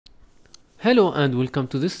Hello and welcome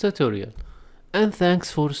to this tutorial, and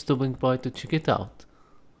thanks for stopping by to check it out.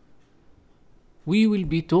 We will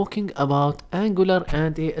be talking about Angular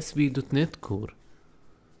and ASP.NET Core.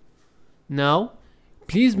 Now,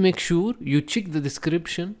 please make sure you check the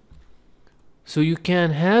description so you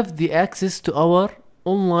can have the access to our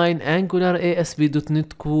online Angular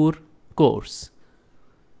ASP.NET Core course,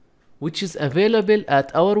 which is available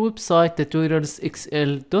at our website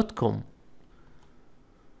tutorialsxl.com.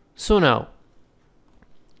 So now,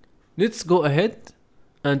 let's go ahead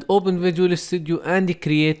and open Visual Studio and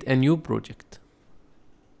create a new project.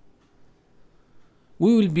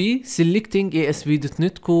 We will be selecting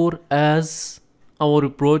ASP.NET Core as our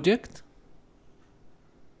project.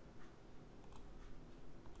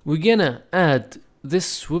 We're gonna add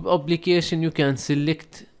this web application. You can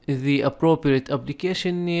select the appropriate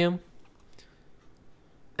application name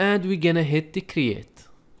and we're gonna hit the create.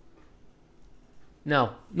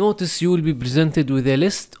 Now, notice you will be presented with a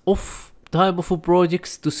list of type of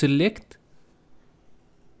projects to select.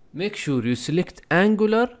 Make sure you select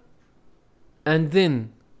Angular and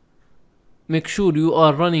then make sure you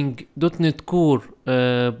are running .NET Core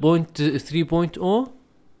 3.0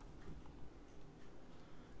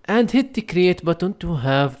 and hit the create button to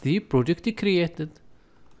have the project created.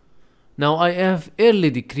 Now I have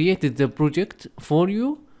already created the project for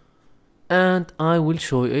you and I will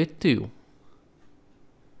show it to you.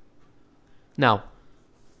 Now,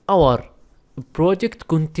 our project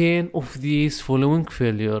contains of these following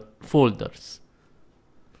folders.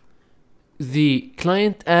 The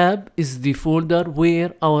client app is the folder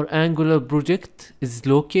where our Angular project is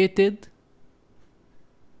located.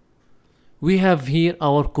 We have here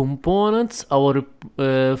our components, our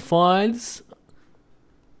files,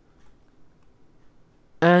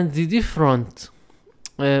 and the different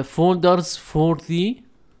folders for the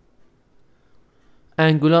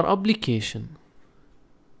Angular application.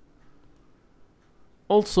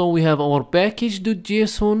 Also, we have our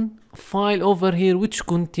package.json file over here, which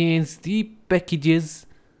contains the packages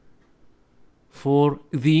for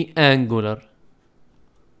the Angular.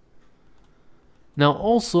 Now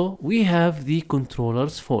also we have the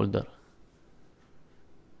controllers folder.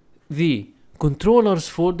 The controllers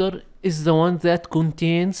folder is the one that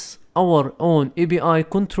contains our own API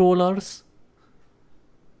controllers,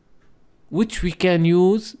 which we can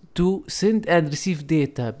use to send and receive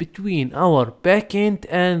data between our backend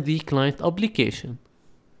and the client application.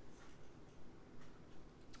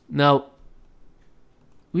 Now,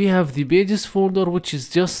 we have the pages folder, which is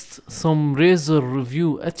just some Razor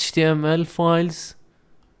review HTML files.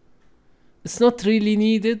 It's not really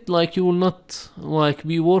needed, like you will not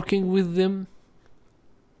be working with them.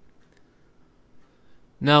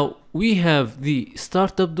 Now we have the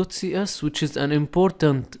startup.cs, which is an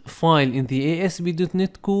important file in the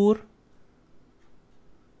ASP.NET Core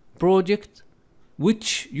project,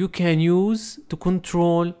 which you can use to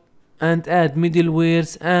control and add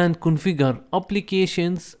middlewares and configure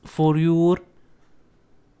applications for your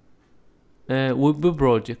web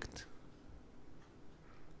project.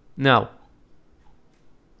 Now,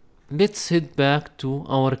 let's head back to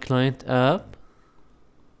our client app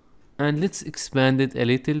and let's expand it a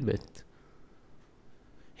little bit.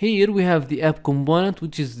 Here we have the app component,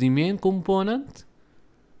 which is the main component.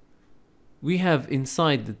 We have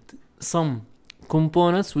inside it some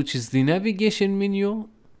components, which is the navigation menu,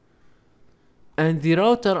 and the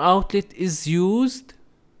router outlet is used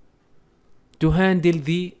to handle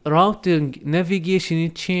the routing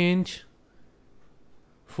navigation change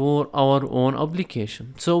for our own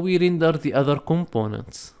application. So we render the other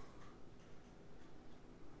components.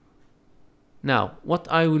 Now, what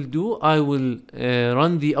I will do, I will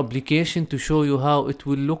run the application to show you how it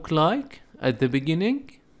will look like at the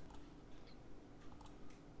beginning.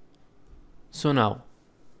 So now,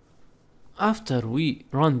 after we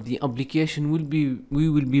run the application, we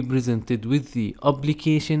will be presented with the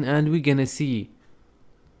application, and we're gonna see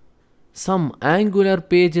some Angular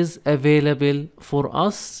pages available for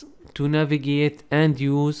us to navigate and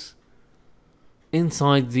use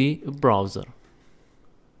inside the browser.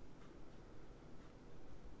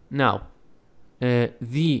 Now,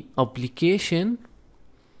 the application,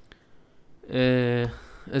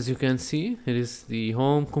 as you can see, here is the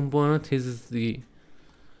home component, here is the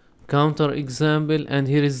counter example, and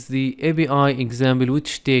here is the API example,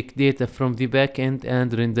 which take data from the backend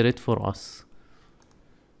and render it for us.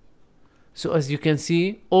 So as you can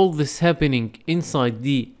see, all this happening inside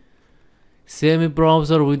the same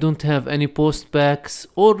browser. We don't have any postbacks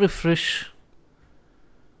or refresh,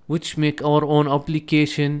 which make our own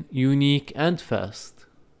application unique and fast.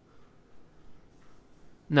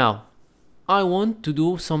 Now, I want to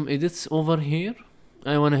do some edits over here.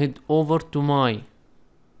 I want to head over to my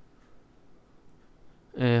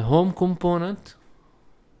home component.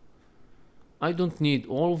 I don't need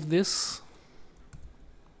all of this.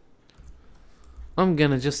 I'm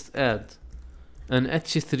gonna just add an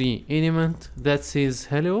h3 element that says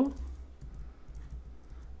hello,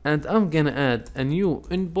 and I'm gonna add a new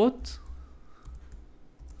input.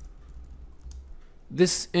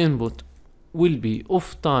 This input will be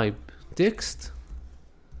of type text.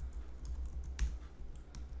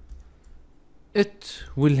 It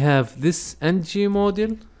will have this ng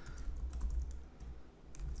model,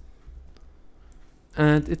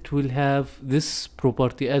 and it will have this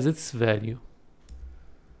property as its value.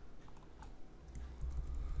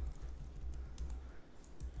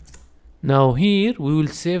 Now here we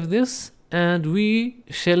will save this, and we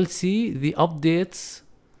shall see the updates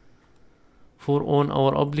for on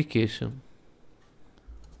our application.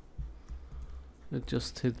 Let's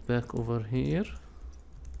just head back over here.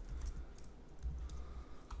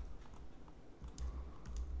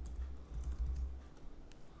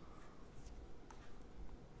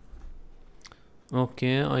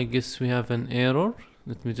 Okay, I guess we have an error.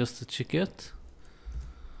 Let me just check it.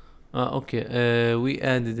 Okay, we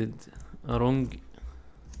added a wrong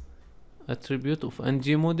attribute of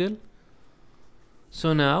ng model.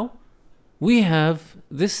 So now we have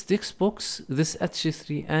this text box, this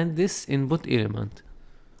h3, and this input element.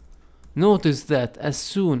 Notice that as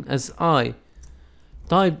soon as I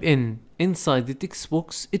type in inside the text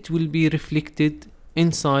box, it will be reflected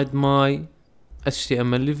inside my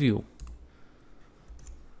HTML view.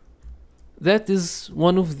 That is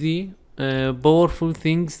one of the powerful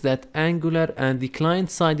things that Angular and the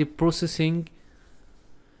client-side processing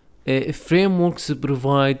frameworks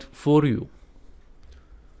provide for you.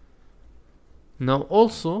 Now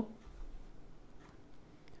also,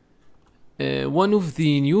 one of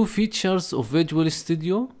the new features of Visual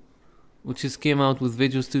Studio, which came out with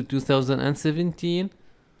Visual Studio 2017,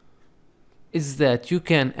 is that you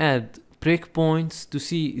can add breakpoints to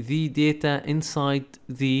see the data inside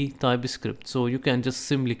the TypeScript. So you can just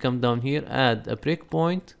simply come down here, add a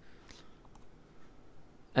breakpoint.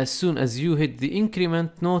 As soon as you hit the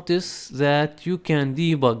increment, notice that you can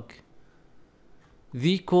debug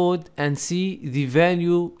the code and see the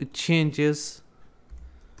value it changes,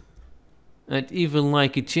 and even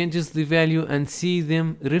like it changes the value and see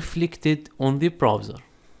them reflected on the browser.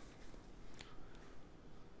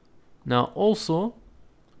 Now also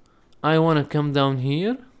I want to come down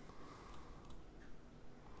here,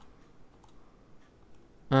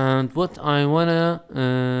 and what I want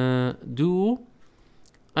to do,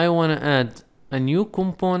 I want to add a new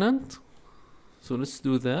component. So let's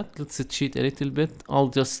do that. Let's cheat a little bit. I'll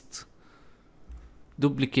just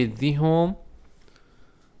duplicate the home,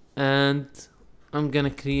 and I'm gonna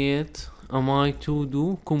create a my to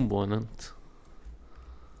do component.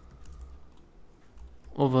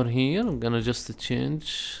 Over here I'm gonna just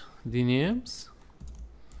change the names.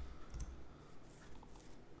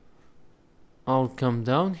 I'll come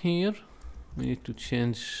down here. We need to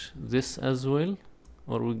change this as well,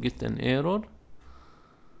 or we get an error.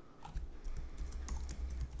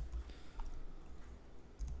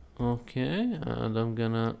 Okay, and I'm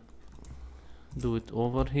gonna do it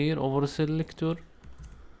over here, over selector,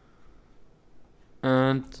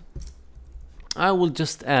 and I will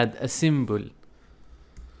just add a simple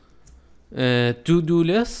to-do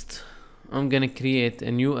list. I'm gonna create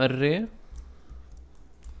a new array.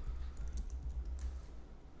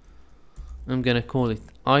 I'm gonna call it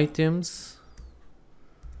items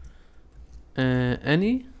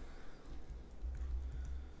any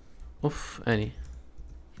of any.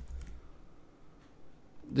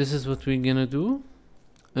 This is what we're gonna do.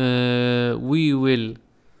 We will,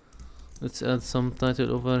 let's add some title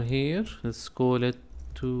over here. Let's call it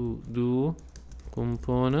to do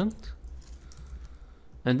component,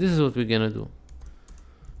 and this is what we're gonna do.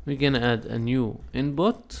 We're gonna add a new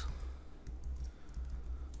input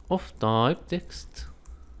of type text.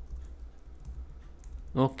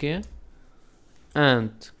 Okay,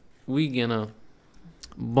 and we're gonna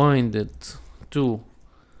bind it to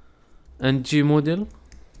ng model,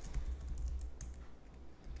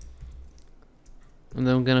 and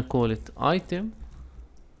I'm gonna call it item,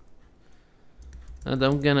 and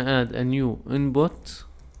I'm gonna add a new input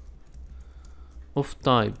of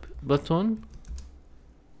type button,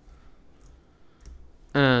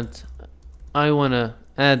 and I wanna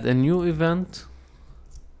add a new event,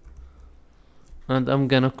 and I'm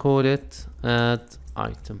gonna call it add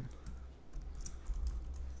item.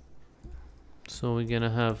 So we're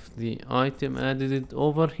gonna have the item added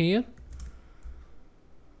over here.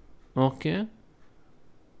 Okay,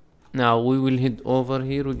 now we will head over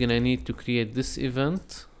here. We're gonna need to create this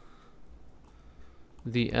event,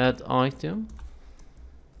 the add item.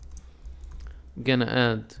 Gonna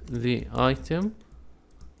add the item,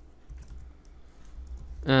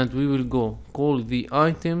 and we will go call the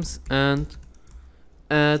items and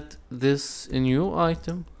add this new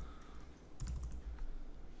item.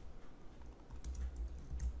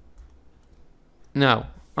 Now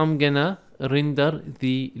I'm gonna render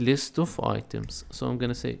the list of items, so I'm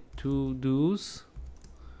gonna say to do's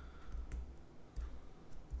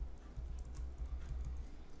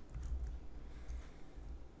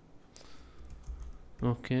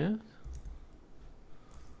okay.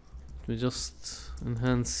 We just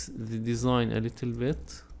enhance the design a little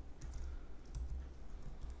bit.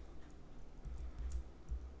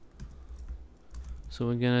 So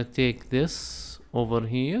we're gonna take this over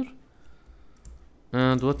here,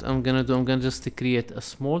 and what I'm gonna do, I'm gonna just create a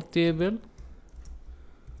small table.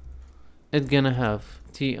 It's gonna have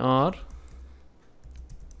tr,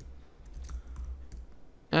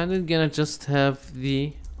 and it's gonna just have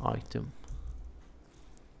the item.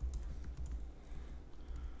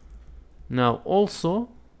 Now also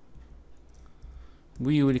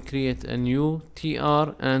we will create a new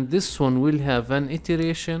tr, and this one will have an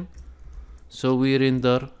iteration, so we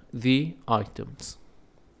render the items.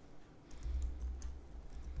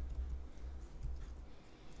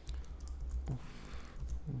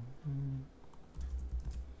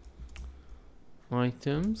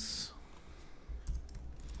 Items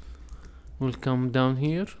will come down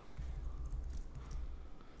here.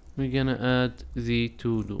 We're gonna add the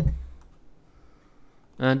to do,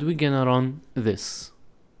 and we're gonna run this.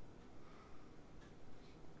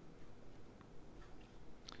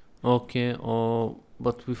 Okay,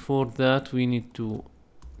 but before that we need to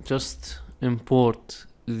just import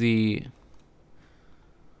the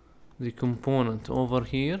component over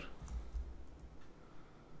here.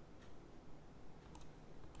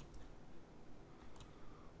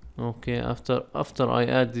 Okay, after I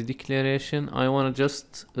add the declaration, I wanna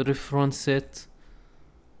just reference it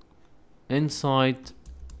inside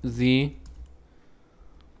the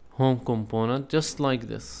home component, just like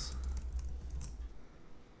this.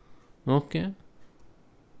 Okay,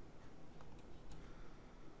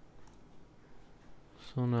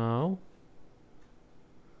 so now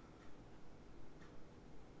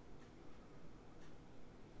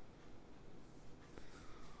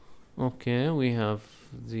okay, we have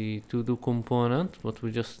the to do component, but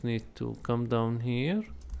we just need to come down here,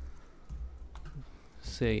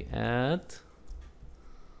 say add.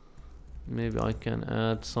 Maybe I can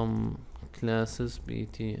add some classes,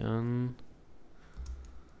 btn.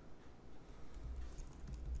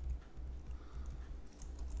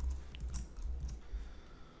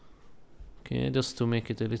 Okay, just to make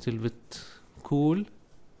it a little bit cool.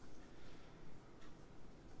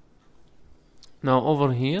 Now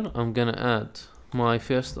over here I'm gonna add my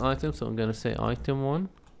first item, so I'm gonna say item 1.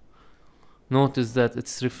 Notice that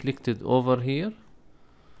it's reflected over here.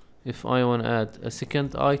 If I want to add a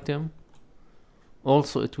second item,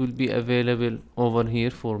 also it will be available over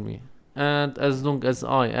here for me, and as long as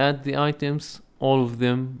I add the items, all of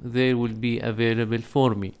them they will be available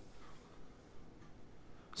for me.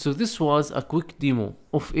 So this was a quick demo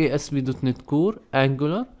of ASP.NET Core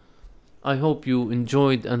Angular. I hope you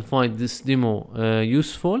enjoyed and find this demo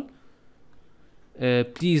useful.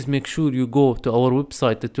 Please make sure you go to our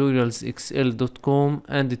website tutorialsxl.com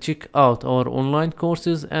and check out our online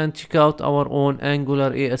courses, and check out our own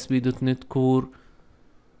Angular ASP.NET Core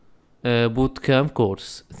bootcamp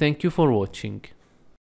course. Thank you for watching.